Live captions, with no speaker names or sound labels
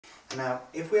Now,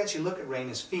 if we actually look at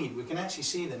Raina's feet, we can actually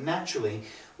see that naturally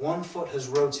one foot has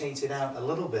rotated out a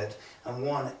little bit and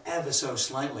one ever so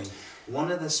slightly.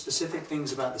 One of the specific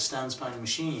things about the StanceFind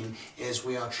machine is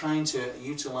we are trying to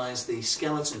utilize the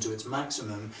skeleton to its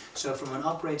maximum. So from an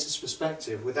operator's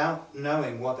perspective, without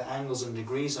knowing what the angles and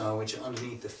degrees are which are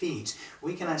underneath the feet,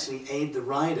 we can actually aid the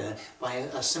rider by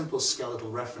a simple skeletal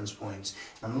reference point.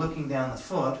 And looking down the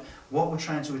foot, what we're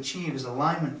trying to achieve is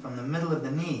alignment from the middle of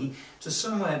the knee to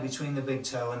somewhere between the big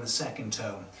toe and the second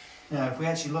toe. Now, if we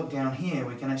actually look down here,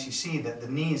 we can actually see that the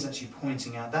knee is actually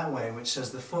pointing out that way, which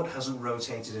says the foot hasn't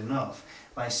rotated enough.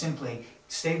 By simply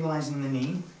stabilizing the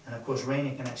knee, and of course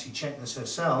Raina can actually check this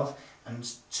herself, and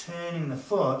turning the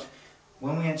foot,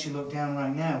 when we actually look down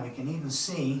right now, we can even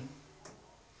see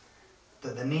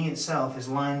that the knee itself is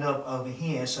lined up over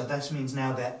here, so this means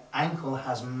now that ankle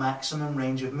has maximum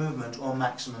range of movement or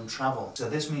maximum travel. So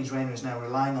this means Raina is now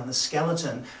relying on the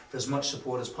skeleton for as much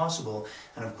support as possible.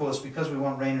 And of course, because we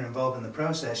want Raina involved in the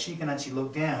process, she can actually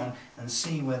look down and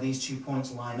see where these 2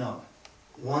 points line up.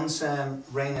 Once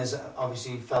Raina's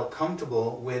obviously felt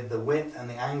comfortable with the width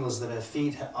and the angles that her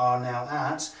feet are now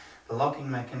at, the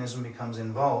locking mechanism becomes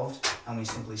involved, and we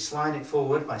simply slide it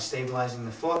forward by stabilizing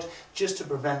the foot just to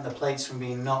prevent the plates from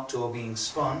being knocked or being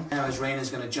spun. Now as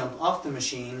Raina's going to jump off the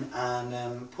machine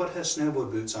and put her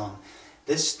snowboard boots on.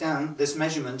 This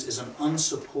measurement is an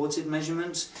unsupported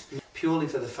measurement, purely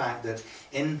for the fact that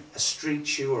in a street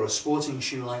shoe or a sporting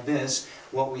shoe like this,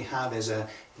 what we have is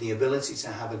the ability to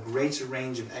have a greater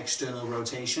range of external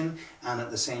rotation, and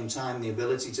at the same time the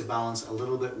ability to balance a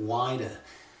little bit wider.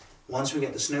 Once we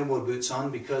get the snowboard boots on,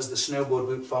 because the snowboard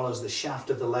boot follows the shaft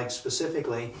of the leg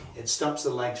specifically, it stops the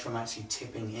legs from actually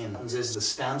tipping in. What happens is the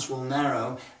stance will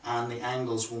narrow and the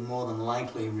angles will more than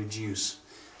likely reduce.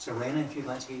 So Raina, if you'd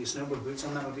like to get your snowboard boots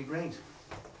on, that would be great.